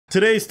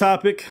Today's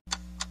topic.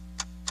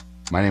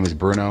 My name is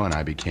Bruno, and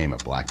I became a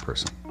black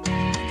person.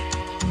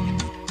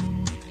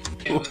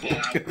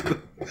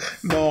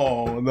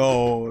 No.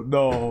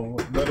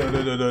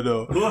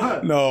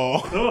 What? No.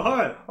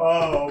 What?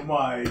 Oh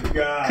my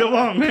God. Come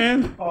on,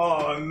 man.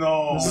 Oh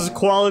no. This is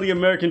quality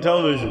American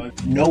television.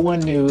 No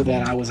one knew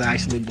that I was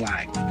actually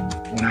black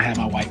when I had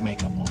my white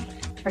makeup on.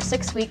 For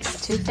 6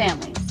 weeks, two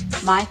families,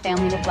 my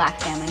family and the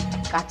black family,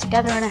 got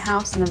together in a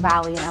house in the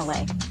valley in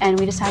LA, and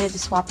we decided to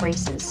swap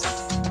races.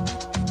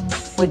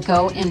 Would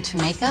go into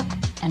makeup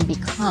and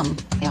become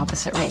the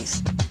opposite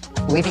race.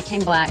 We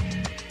became black,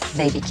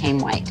 they became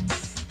white.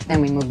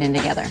 Then we moved in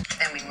together.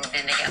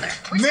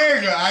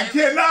 Nigga, I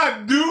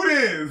cannot do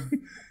this.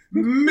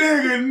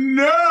 Nigga,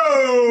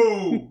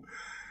 no.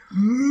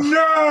 No.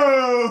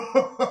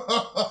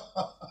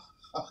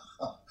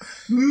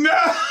 No.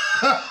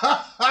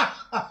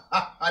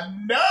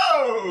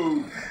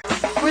 No.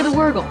 We're the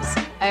Wurgles,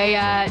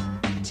 a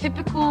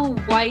typical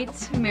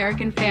white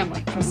American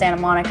family from Santa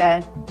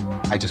Monica.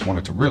 I just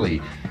wanted to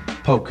really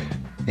poke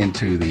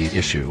into the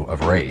issue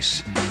of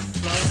race.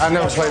 I've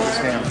never played this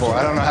game before.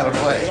 I don't know how to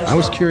play. I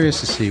was curious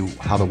to see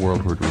how the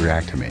world would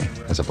react to me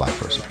as a black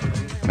person.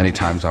 Many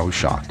times I was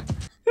shocked.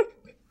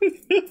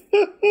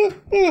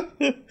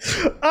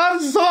 I'm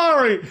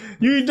sorry.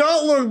 You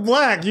don't look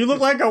black. You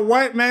look like a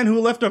white man who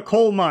left a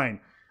coal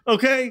mine.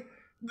 Okay?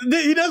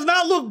 He does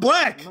not look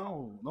black.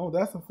 No,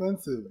 that's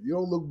offensive. You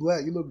don't look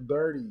black. You look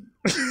dirty.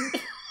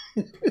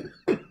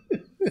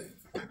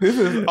 This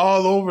is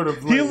all over the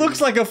place. He looks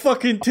like a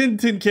fucking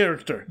Tintin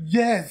character.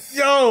 Yes.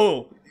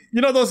 Yo.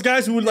 You know those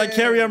guys who would like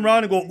carry him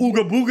around and go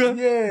ooga booga?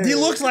 Yeah. He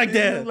looks like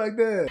that. He looks like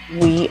that.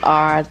 We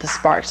are the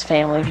Sparks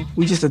family.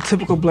 We just a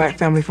typical black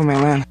family from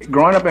Atlanta.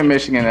 Growing up in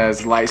Michigan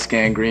as light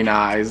skin, green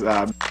eyes,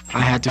 I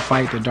had to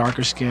fight the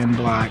darker skinned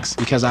blacks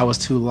because I was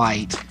too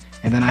light.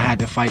 And then I had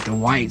to fight the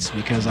whites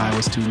because I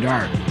was too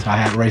dark. So I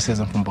had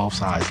racism from both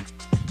sides.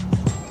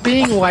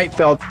 Being white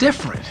felt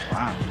different.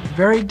 Wow.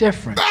 Very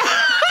different.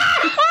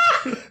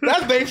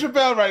 That's Dave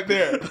Chappelle right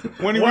there.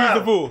 When he reads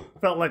the fool.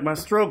 Felt like my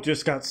stroke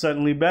just got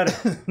suddenly better.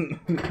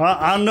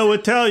 I don't know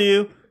what to tell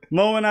you.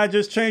 Mo and I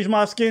just changed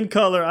my skin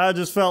color. I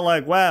just felt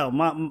like, wow,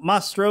 my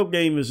stroke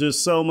game is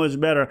just so much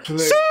better.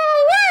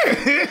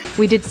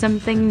 We did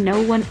something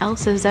no one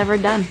else has ever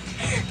done.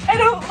 I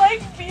don't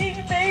like being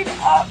made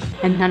up.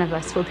 And none of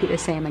us will be the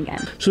same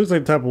again. She looks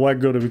like the type of white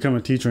girl to become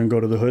a teacher and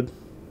go to the hood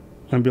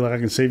and be like, I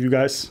can save you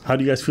guys. How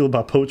do you guys feel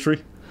about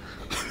poetry?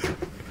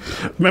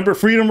 Remember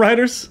Freedom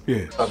Riders?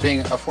 Yeah. being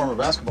a former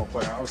basketball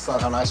player, I always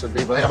thought how nice it would be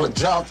to be able to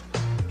jump,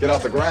 get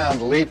off the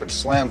ground, leap, and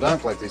slam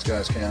dunk like these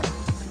guys can. And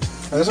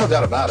there's no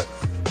doubt about it.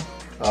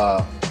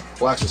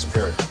 Blacks are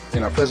superior,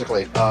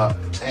 physically,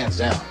 hands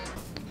down.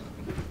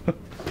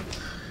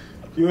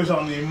 You was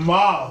on the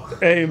mouth.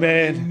 Hey,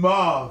 man.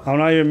 Mouth. I'm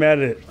not even mad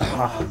at it.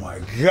 Oh my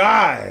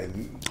God.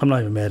 I'm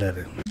not even mad at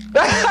it.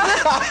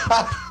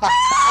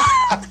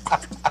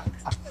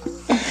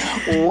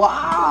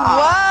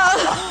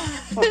 Wow.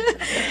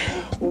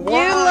 You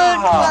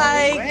look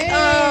like,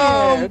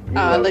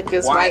 look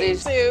as white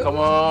as you. Come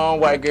on,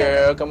 white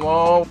girl, come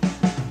on.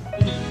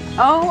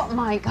 Oh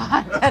my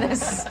God, that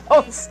is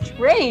so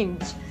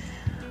strange.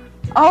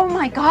 Oh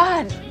my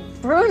God,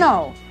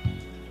 Bruno.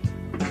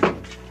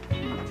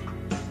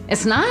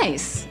 It's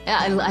nice.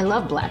 I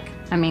love black.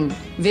 I mean,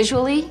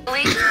 visually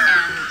and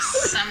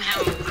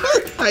somehow.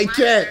 I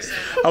can't.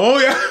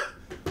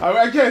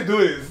 I can't do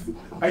this.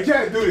 I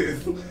can't do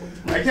this.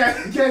 I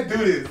can't do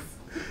this.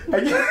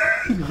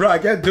 Bro, I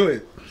can't do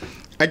it.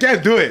 I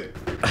can't do it.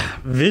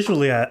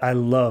 Visually, I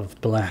love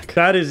black.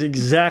 That is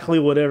exactly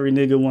what every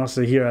nigga wants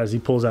to hear as he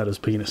pulls out his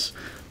penis.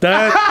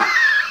 That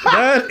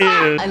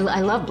is. I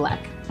love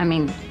black. I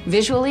mean,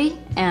 visually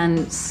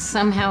and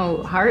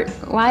somehow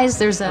heart-wise,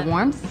 there's a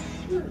warmth.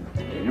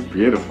 You're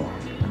beautiful.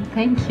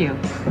 Thank you.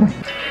 You're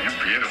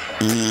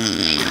beautiful.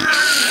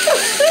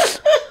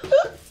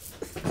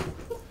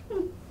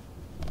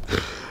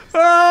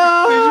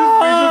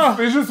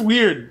 It's just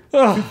weird.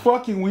 It's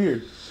fucking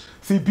weird.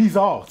 See, peace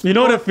off. You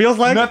know what it feels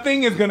like?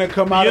 Nothing is gonna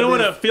come out. You know of what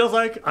this. it feels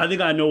like? I think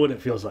I know what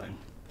it feels like.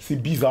 See,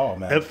 peace off,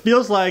 man. It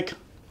feels like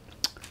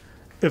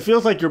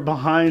you're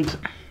behind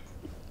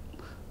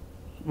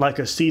like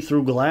a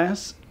see-through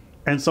glass,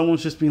 and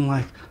someone's just being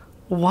like,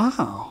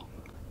 "Wow,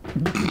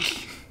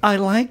 I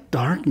like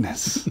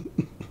darkness."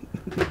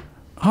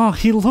 Oh,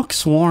 he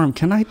looks warm.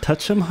 Can I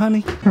touch him,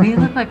 honey? You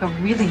look like a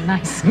really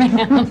nice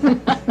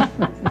man.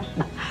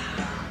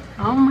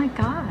 Oh my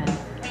God.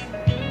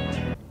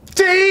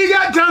 She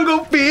got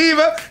jungle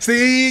fever.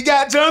 She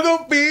got jungle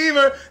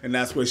fever. And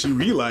that's where she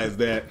realized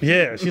that.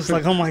 Yeah, she's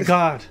like, "Oh my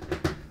God,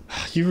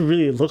 you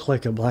really look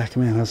like a black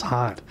man. That's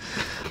hot.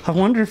 I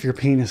wonder if your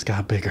penis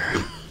got bigger."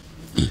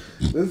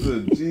 This is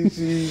a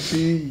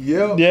GCC,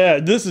 yep. Yeah,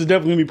 this is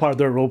definitely gonna be part of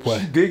their role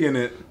play. Digging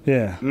it.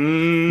 Yeah.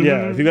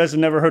 Yeah, if you guys have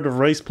never heard of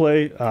race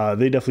play,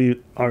 they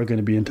definitely are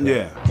gonna be into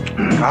that.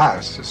 Yeah. God,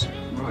 it's just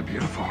really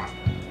beautiful.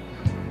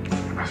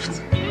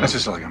 I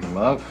just like I'm in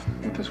love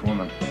with this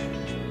woman.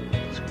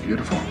 It's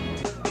beautiful.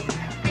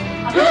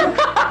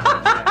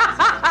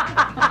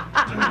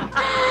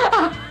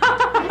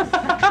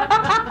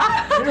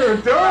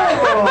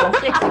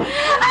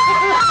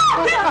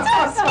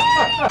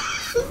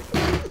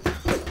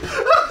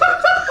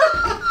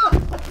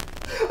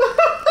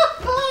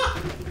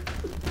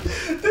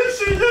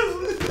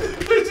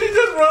 Did she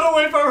just run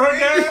away from her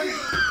dad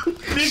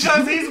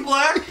because he's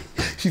black?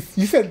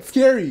 You said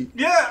scary.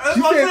 Yeah, that's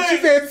what I'm saying.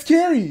 She said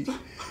scary.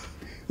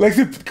 Like,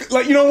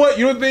 you know what?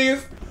 You know the thing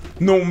is?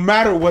 No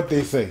matter what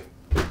they say,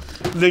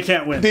 they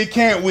can't win. They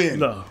can't win.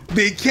 No.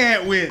 They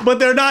can't win. But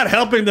they're not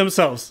helping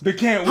themselves. They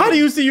can't win. How do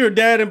you see your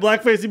dad in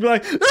blackface and be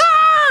like,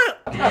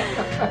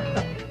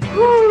 ah!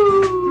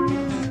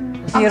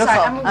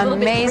 Beautiful.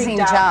 Amazing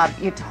job.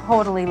 You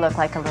totally look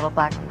like a little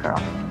black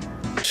girl.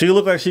 She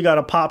looked like she got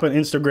a pop on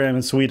Instagram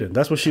in Sweden.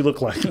 That's what she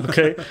looked like,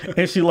 okay?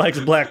 And she likes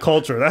black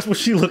culture. That's what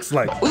she looks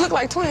like. We look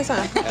like twins,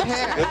 huh?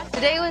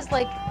 Today was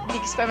like the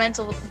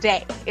experimental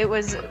day. It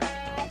was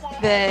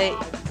the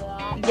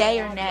yay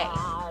or nay.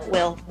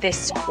 Will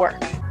this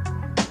work?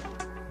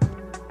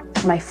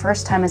 My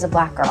first time as a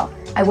black girl,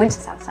 I went to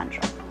South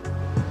Central.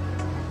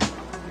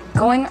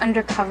 Going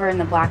undercover in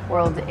the black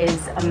world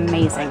is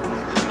amazing.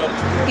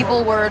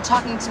 People were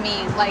talking to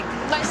me like,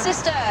 my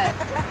sister.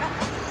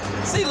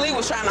 See, Lee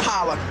was trying to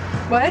holler.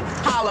 What?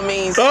 Holler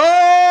means.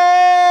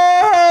 Oh!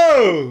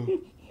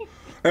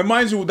 And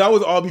mind you, that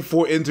was all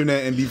before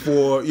internet and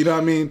before, you know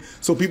what I mean?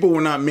 So people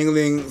were not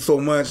mingling so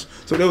much.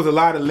 So there was a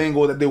lot of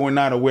lingo that they were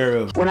not aware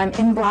of. When I'm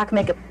in black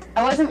makeup,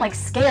 I wasn't like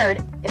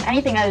scared. If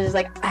anything, I was just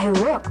like, I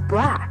look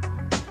black.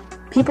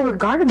 People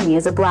regarded me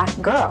as a black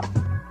girl.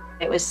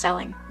 It was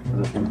selling.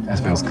 That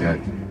smells good.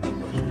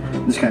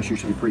 This guy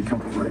should be pretty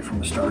comfortable right from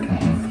the start.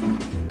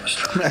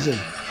 Imagine,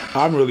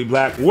 I'm really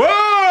black.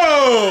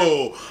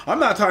 Whoa! I'm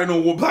not tying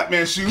no black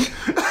man shoe.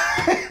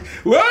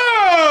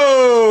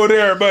 Whoa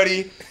there,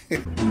 buddy.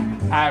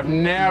 I've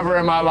never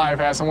in my life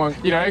had someone,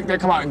 you know, they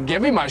come out and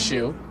give me my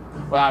shoe,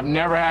 but I've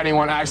never had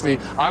anyone actually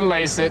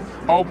unlace it,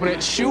 open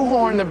it,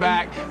 shoehorn the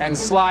back, and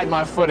slide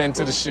my foot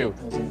into the shoe.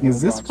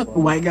 Is this what the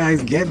white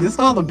guys get? This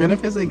all the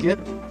benefits they get?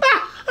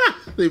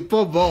 They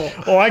put ball.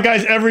 Oh, white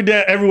guys every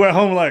day, everywhere at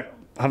home, like,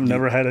 I've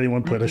never had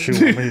anyone put a shoe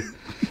on me.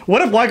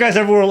 What if white guys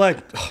everywhere were like,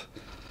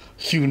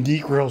 you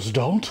Negroes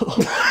don't?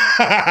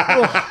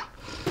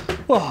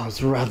 Well,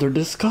 it's rather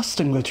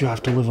disgusting that you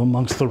have to live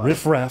amongst the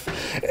riffraff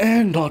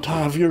and not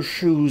have your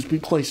shoes be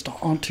placed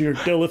onto your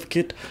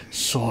delicate,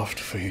 soft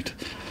feet.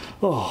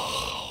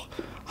 Oh,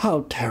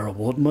 how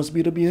terrible it must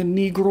be to be a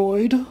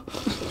Negroid.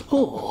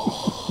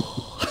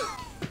 Oh.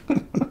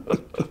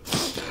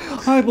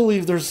 I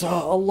believe there's a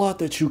lot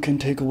that you can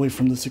take away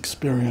from this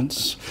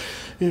experience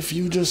if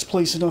you just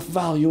place enough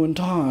value and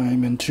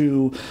time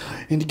into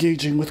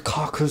engaging with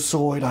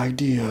Caucasoid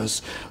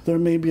ideas. There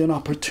may be an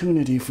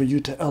opportunity for you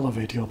to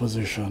elevate your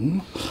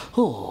position.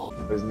 Oh.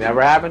 It's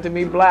never happened to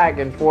me black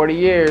in 40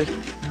 years.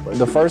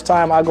 The first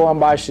time I go and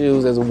buy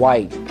shoes as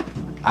white,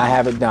 I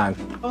have it done.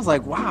 I was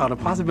like, wow, the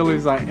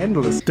possibilities are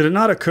endless. Did it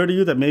not occur to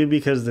you that maybe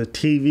because the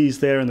TV's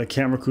there and the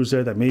camera crew's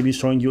there, that maybe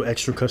showing you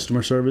extra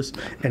customer service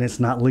and it's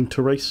not linked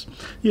to race?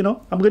 You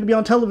know, I'm going to be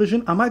on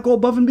television. I might go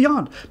above and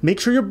beyond. Make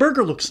sure your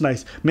burger looks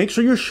nice. Make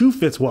sure your shoe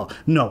fits well.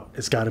 No,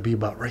 it's got to be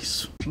about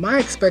race. My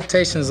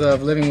expectations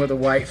of living with a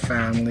white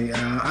family,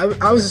 I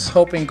was just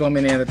hoping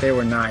coming in that they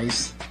were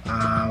nice,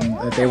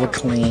 that they were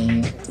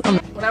clean.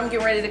 When I'm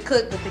getting ready to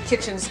cook, that the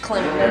kitchen's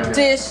clean, no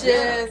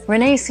dishes.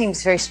 Renee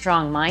seems very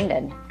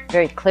strong-minded,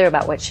 very clear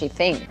about what she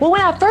thinks. Well,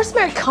 when I first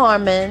married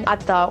Carmen, I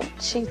thought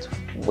she's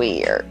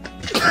weird.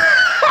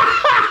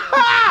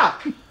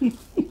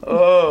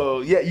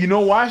 Oh, yeah. You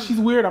know why she's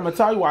weird? I'm going to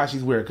tell you why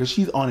she's weird. Because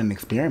she's on an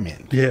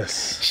experiment.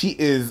 Yes. She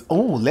is,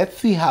 let's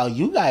see how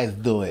you guys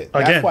do it.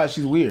 Again, that's why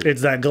she's weird.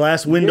 It's that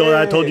glass window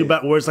that I told you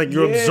about where it's like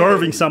you're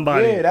observing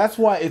somebody. Yeah, that's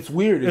why it's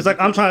weird. It's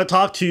like I'm trying to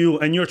talk to you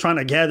and you're trying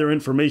to gather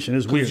information.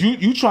 It's weird.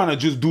 You trying to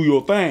just do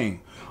your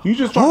thing. You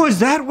just is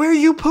that where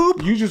you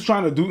poop? You just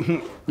trying to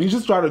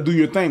do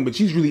your thing, but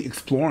she's really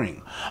exploring.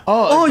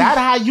 Is that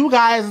how you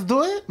guys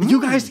do it?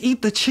 You guys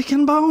eat the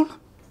chicken bone?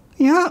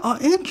 Yeah,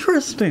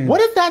 interesting.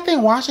 What is that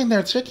thing washing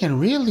their chicken?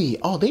 Really?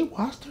 Oh, they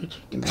wash their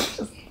chicken.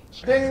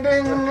 Ding,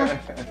 ding.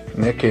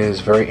 Nick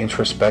is very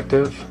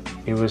introspective.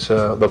 He was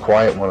the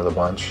quiet one of the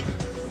bunch.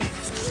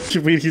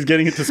 You mean he's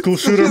getting into school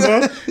shooter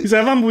mode? He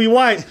said, if I'm gonna be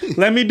white,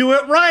 let me do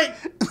it right.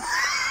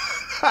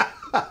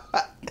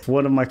 If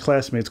one of my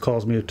classmates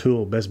calls me a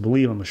tool, best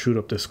believe I'm gonna shoot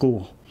up this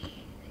school.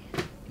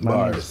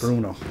 My name is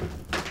Bruno.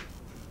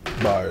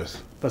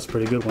 Bars. That's a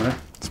pretty good one, eh?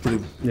 It's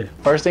pretty. Yeah.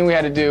 First thing we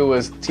had to do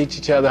was teach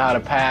each other how to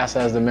pass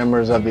as the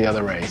members of the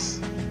other race.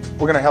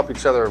 We're going to help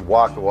each other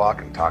walk the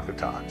walk and talk the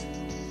talk.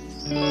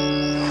 All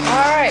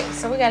right,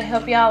 so we got to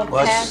help y'all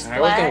pass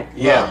black.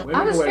 Yeah.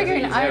 I was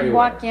figuring I would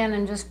walk in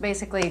and just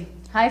basically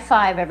high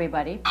five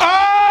everybody.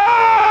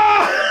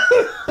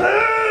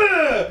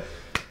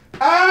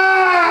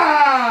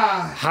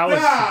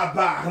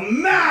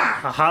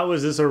 How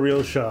is this a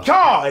real show?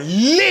 How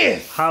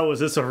is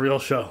this a real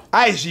show?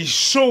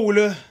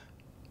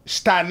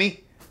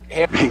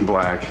 Being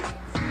black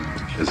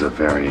is a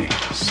very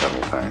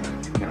subtle thing,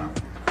 you know.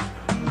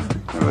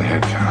 Over the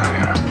head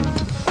kind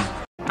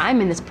of,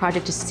 I'm in this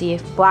project to see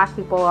if black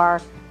people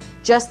are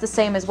just the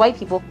same as white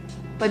people.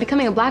 By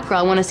becoming a black girl,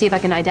 I want to see if I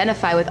can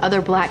identify with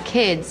other black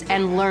kids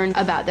and learn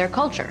about their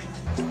culture.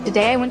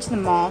 Today I went to the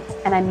mall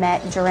and I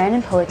met Duran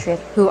and Poetry,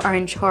 who are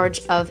in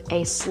charge of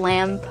a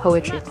slam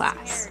poetry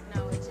class.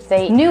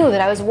 They knew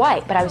that I was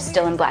white, but I was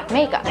still in black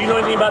makeup. Do you know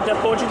anything about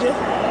that poetry, Jay?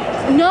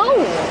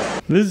 No!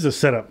 This is a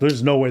setup.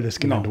 There's no way this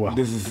can end well.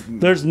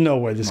 There's no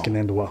way this can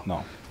end well.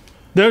 No.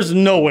 There's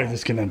no way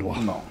this can end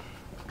well. No.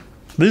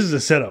 This is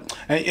a setup.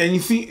 And you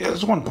see, I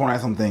just want to point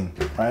out something,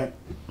 right?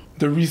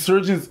 The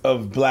resurgence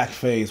of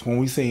blackface, when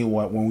we say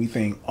when we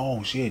think,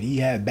 oh shit, he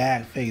had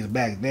blackface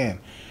back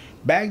then.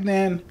 Back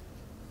then,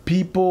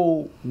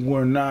 people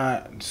were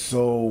not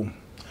so.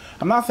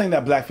 I'm not saying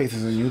that blackface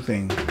is a new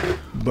thing,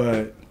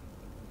 but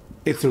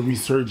it's a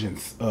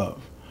resurgence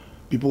of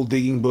people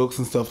digging books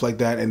and stuff like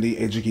that, and they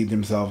educate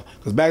themselves.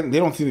 Because back then, they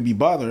don't seem to be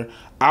bothered.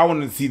 I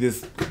want to see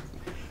this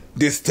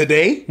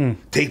today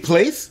take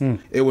place.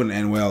 It wouldn't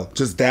end well.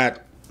 Just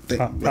that thing.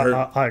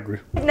 I agree.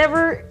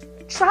 Never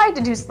tried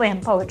to do slam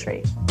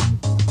poetry.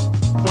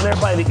 I want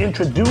everybody to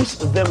introduce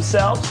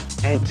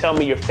themselves and tell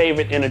me your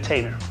favorite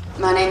entertainer.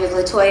 My name is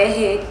Latoya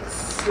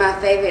Hicks. My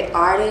favorite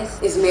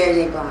artist is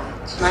Mary J.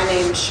 Blige. My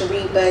name is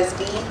Cherie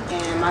Busby,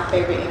 and my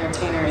favorite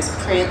entertainer is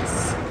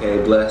Prince. Okay,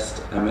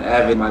 blessed. I'm an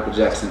avid Michael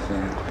Jackson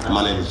fan.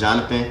 My name is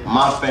Jonathan.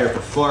 My favorite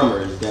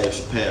performer is Dave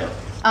Chappelle.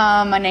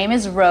 My name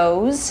is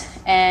Rose,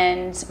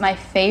 and my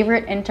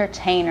favorite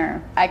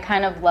entertainer, I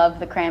kind of love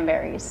the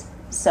Cranberries.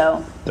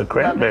 So, the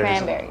Cranberries. Love the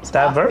Cranberries.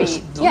 Diverse.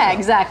 Offbeat. Yeah,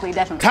 exactly,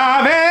 definitely.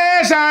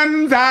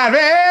 Salvation,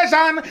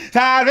 salvation,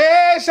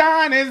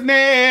 salvation is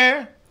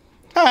near.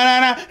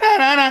 Yeah.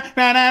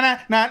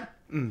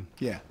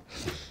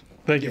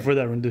 Thank you for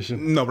that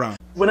rendition. No problem.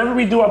 Whenever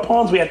we do our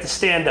poems, we have to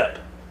stand up.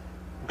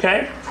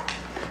 Okay?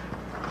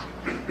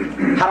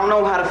 I don't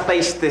know how to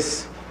face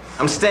this.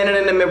 I'm standing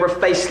in the mirror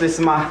faceless.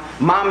 My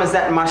mom is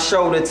at my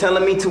shoulder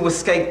telling me to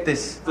escape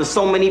this. There's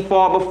so many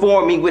far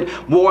before me with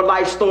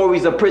war-like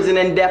stories of prison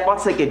and death. I'll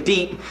take a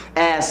deep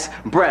ass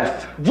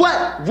breath.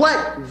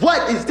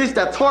 What is this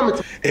that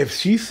torments? If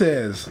she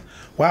says,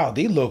 wow,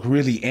 they look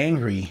really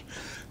angry,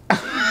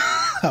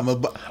 I'm a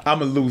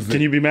loser.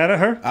 Can you be mad at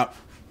her?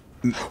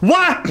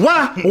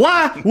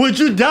 Why would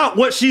you doubt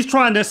what she's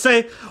trying to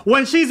say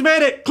when she's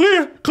made it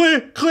clear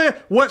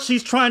what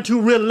she's trying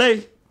to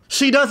relay?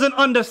 She doesn't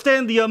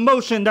understand the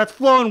emotion that's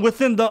flowing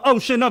within the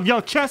ocean of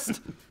your chest.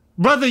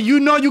 Brother,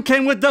 you know you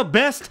came with the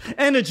best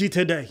energy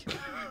today.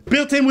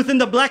 Built in within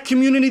the black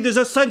community, there's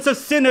a sense of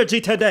synergy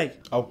today.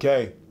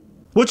 Okay.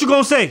 What you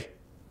gonna say?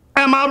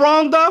 Am I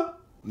wrong though?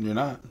 You're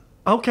not.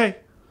 Okay.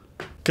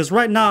 Cause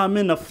right now I'm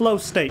in a flow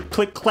state.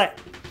 Click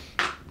clap.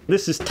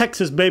 This is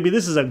Texas, baby.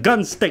 This is a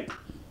gun state.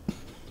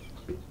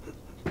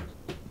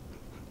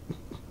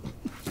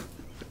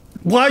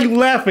 Why are you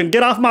laughing?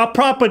 Get off my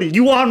property.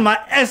 You on my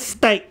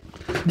estate.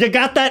 You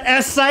got that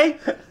essay?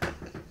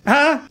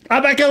 Huh? I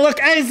make it look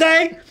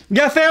easy.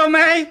 You feel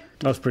me?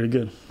 That was pretty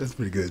good. That's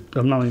pretty good.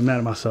 I'm not even mad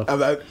at myself.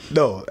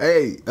 No,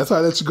 hey, that's why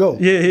I let you go.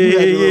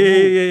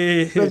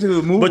 Yeah.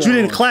 But you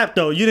didn't on. clap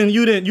though. You didn't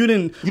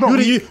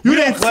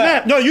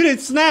snap. No, you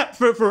didn't snap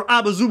for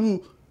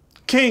Abazubu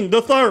King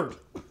the Third.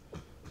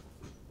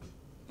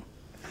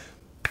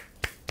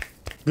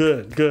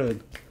 Good.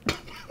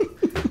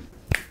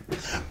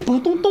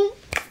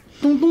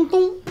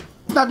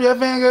 Snap your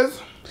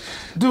fingers.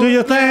 Do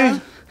your thing.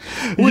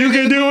 You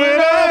can do it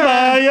all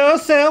by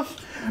yourself.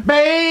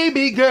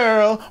 Baby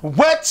girl,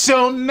 what's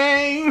your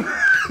name?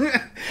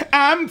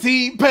 I'm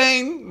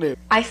T-Pain.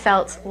 I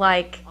felt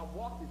like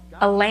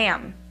a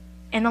lamb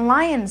in a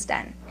lion's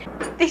den.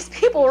 These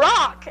people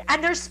rock,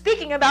 and they're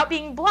speaking about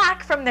being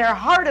black from their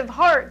heart of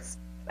hearts.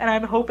 And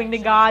I'm hoping to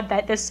God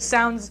that this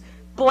sounds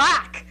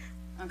black.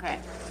 Okay.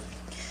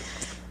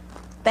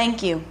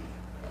 Thank you.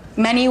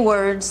 Many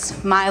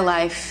words, my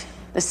life,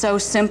 the so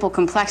simple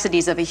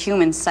complexities of a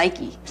human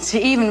psyche, to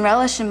even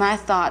relish in my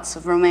thoughts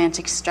of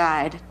romantic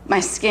stride,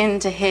 my skin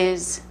to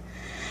his,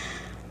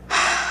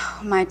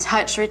 my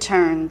touch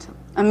returned,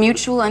 a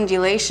mutual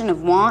undulation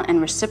of want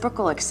and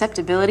reciprocal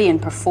acceptability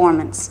and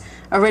performance,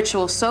 a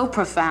ritual so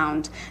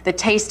profound, the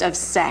taste of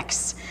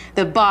sex,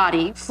 the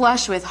body,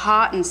 flush with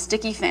hot and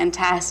sticky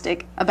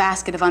fantastic, a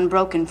basket of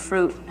unbroken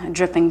fruit, a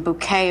dripping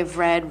bouquet of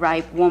red,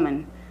 ripe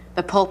woman,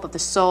 the pulp of the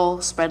soul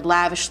spread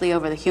lavishly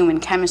over the human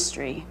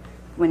chemistry,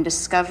 when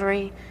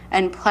discovery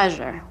and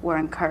pleasure were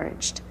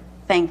encouraged.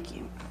 Thank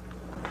you.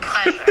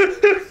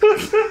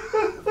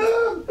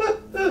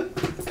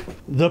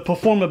 The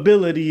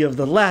performability of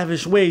the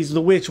lavish ways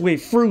the which way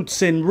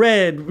fruits and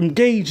red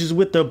engages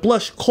with the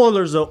blush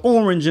colors of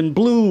orange and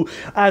blue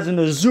as an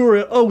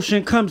azure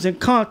ocean comes in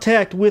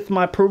contact with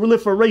my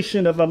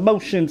proliferation of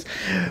emotions,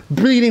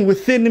 breeding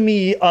within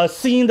me a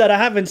scene that I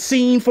haven't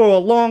seen for a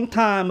long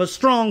time, a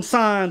strong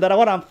sign that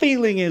what I'm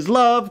feeling is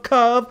love,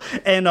 cove,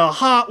 and a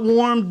hot,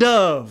 warm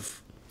dove.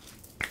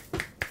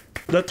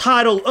 The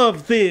title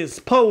of this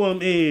poem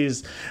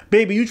is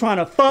Baby, You Trying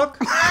to Fuck?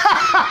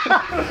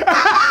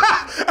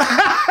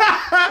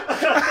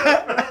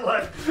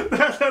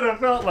 That's what it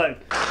felt like.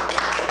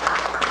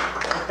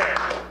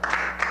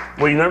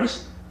 Were you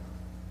nervous?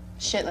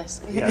 Shitless.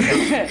 Yeah,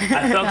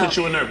 I felt that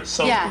you were nervous.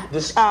 So Yeah.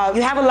 this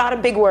You have a lot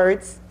of big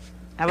words.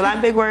 I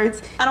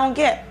don't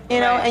get, you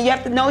know, and you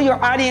have to know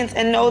your audience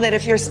and know that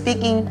if you're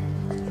speaking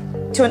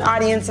to an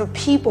audience of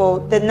people,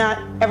 that not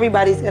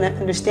everybody's gonna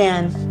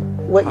understand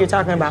what you're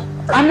talking about.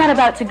 I'm not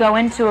about to go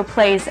into a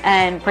place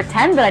and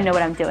pretend that I know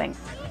what I'm doing.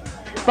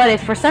 But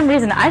if for some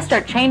reason I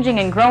start changing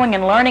and growing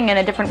and learning in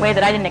a different way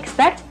that I didn't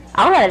expect,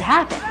 I'll let it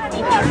happen.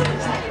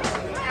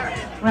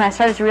 When I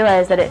started to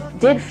realize that it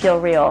did feel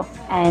real,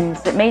 and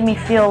it made me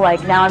feel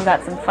like now I've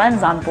got some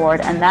friends on board,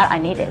 and that I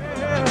needed.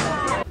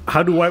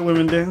 How do white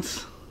women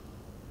dance?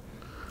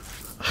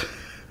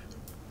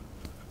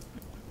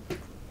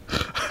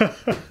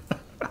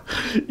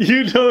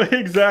 You know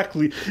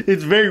exactly.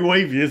 It's very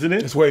wavy, isn't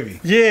it? It's wavy.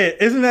 Yeah,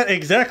 isn't that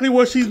exactly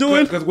what she's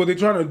doing? Because what they're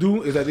trying to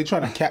do is that they're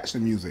trying to catch the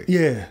music.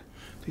 Yeah.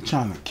 They're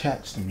trying to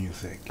catch the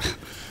music.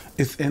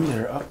 It's in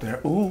there, up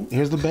there. Ooh,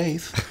 here's the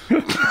bass.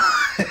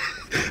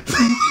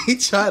 He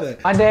tried to.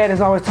 My dad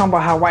is always talking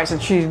about how whites are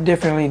treated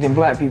differently than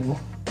black people.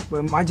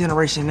 But my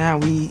generation now,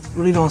 we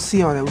really don't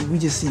see all that. We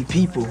just see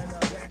people.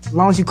 As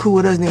long as you cool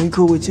with us, then we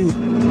cool with you.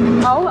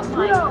 Oh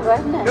my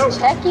goodness,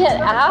 check it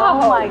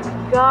out. Oh my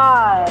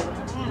God.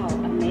 Wow,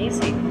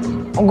 amazing.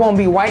 I'm gonna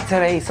be white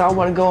today, so I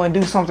wanna go and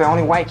do something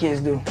only white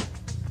kids do.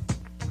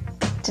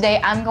 Today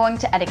I'm going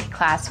to etiquette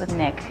class with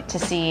Nick to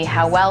see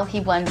how well he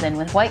blends in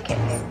with white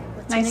kids.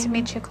 Nice to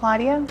meet you,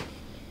 Claudia.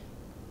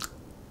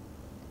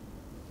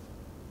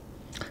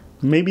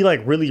 Maybe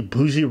like really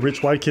bougie,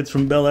 rich white kids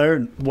from Bel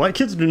Air. White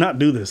kids do not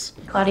do this.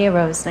 Claudia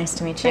Rose, nice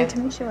to meet you. Great to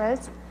meet you,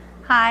 Rose.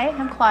 Hi,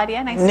 I'm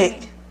Claudia. Nice Nick. to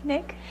meet you.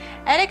 Nick.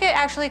 Etiquette,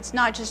 actually, it's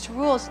not just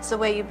rules. It's the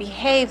way you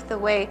behave, the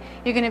way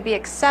you're going to be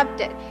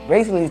accepted.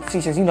 Basically, it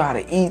teaches you know how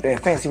to eat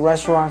at fancy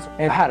restaurants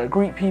and how to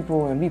greet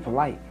people and be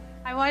polite.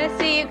 I want to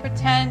see you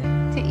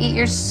pretend to eat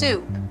your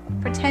soup.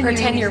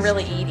 Pretend you're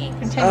really eating.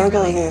 Pretend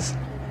you're really this.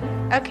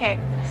 Okay.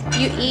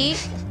 You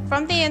eat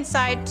from the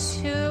inside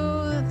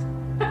to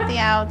the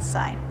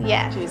outside.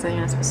 Yeah. Jeez, I'm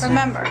not supposed to.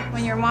 Remember,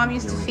 when your mom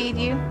used to feed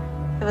you,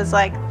 it was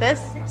like this?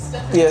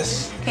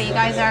 Yes. Okay, you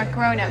guys are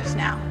grown-ups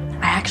now.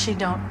 I actually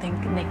don't think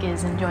Nick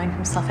is enjoying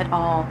himself at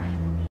all.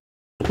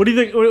 What do you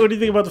think? What do you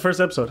think about the first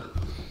episode?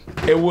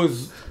 It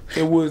was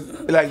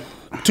like.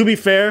 To be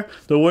fair,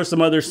 there were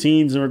some other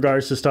scenes in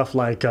regards to stuff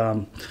like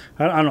I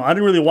don't know. I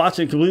didn't really watch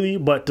it completely,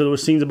 but there were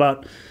scenes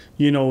about,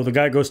 you know, the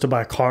guy goes to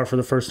buy a car for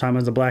the first time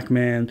as a black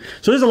man.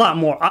 So there's a lot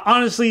more.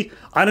 Honestly,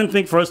 I didn't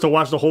think for us to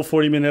watch the whole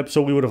 40-minute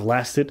episode we would have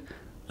lasted.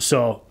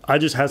 So I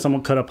just had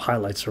someone cut up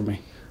highlights for me.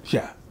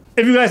 Yeah.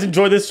 If you guys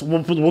enjoy this,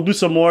 we'll do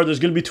some more. There's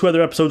going to be 2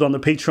 other episodes on the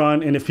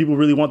Patreon, and if people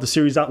really want the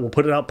series out, we'll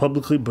put it out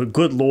publicly. But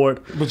good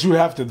Lord. But you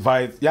have to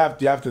advise. You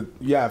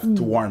have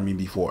to warn me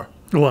before.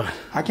 What?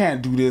 I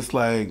can't do this.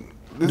 Like.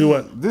 Do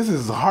what? This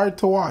is hard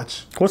to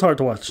watch. What's hard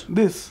to watch?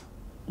 This.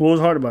 What was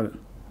hard about it?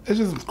 It's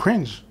just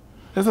cringe.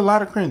 There's a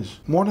lot of cringe.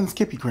 More than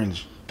Skippy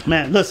cringe.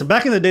 Man, listen,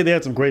 back in the day, they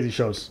had some crazy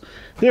shows.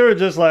 They were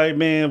just like,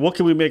 man, what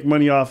can we make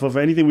money off of?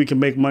 Anything we can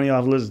make money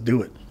off, let's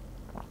do it.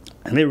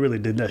 And they really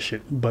did that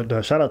shit.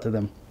 But shout out to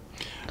them.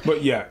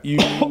 But yeah, you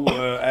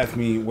asked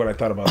me what I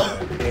thought about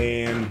that.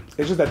 And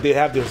it's just that they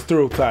have their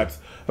stereotypes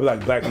of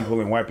like black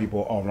people and white people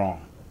all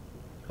wrong.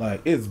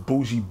 Like, it's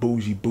bougie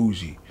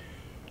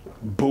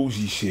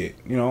shit,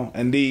 you know?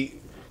 And they,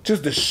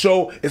 just the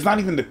show, it's not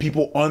even the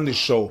people on the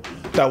show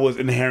that was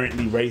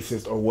inherently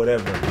racist or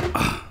whatever.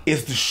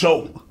 It's the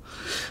show.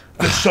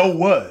 The show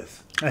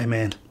was. Hey,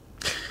 man.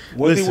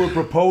 What they were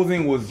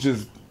proposing was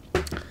just...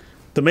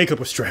 The makeup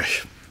was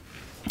trash.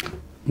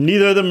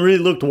 Neither of them really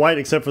looked white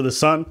except for the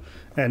sun,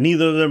 and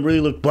neither of them really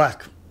looked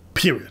black,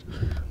 period.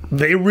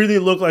 They really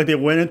looked like they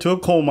went into a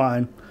coal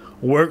mine,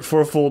 worked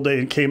for a full day,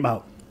 and came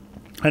out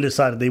and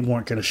decided they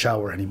weren't going to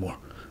shower anymore.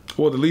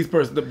 Well, the least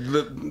person,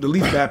 the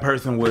least bad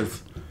person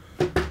was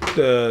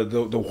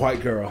the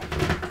white girl.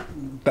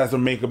 That's the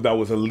makeup that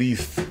was the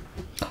least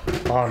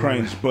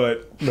cringe.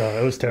 But no,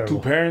 it was terrible.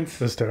 2 parents,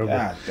 it was terrible.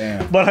 God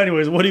damn. But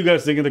anyways, what do you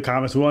guys think in the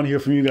comments? We want to hear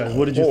from you guys.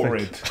 What did you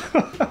think?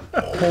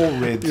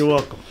 Horrid. You're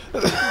welcome.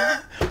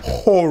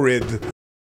 Horrid.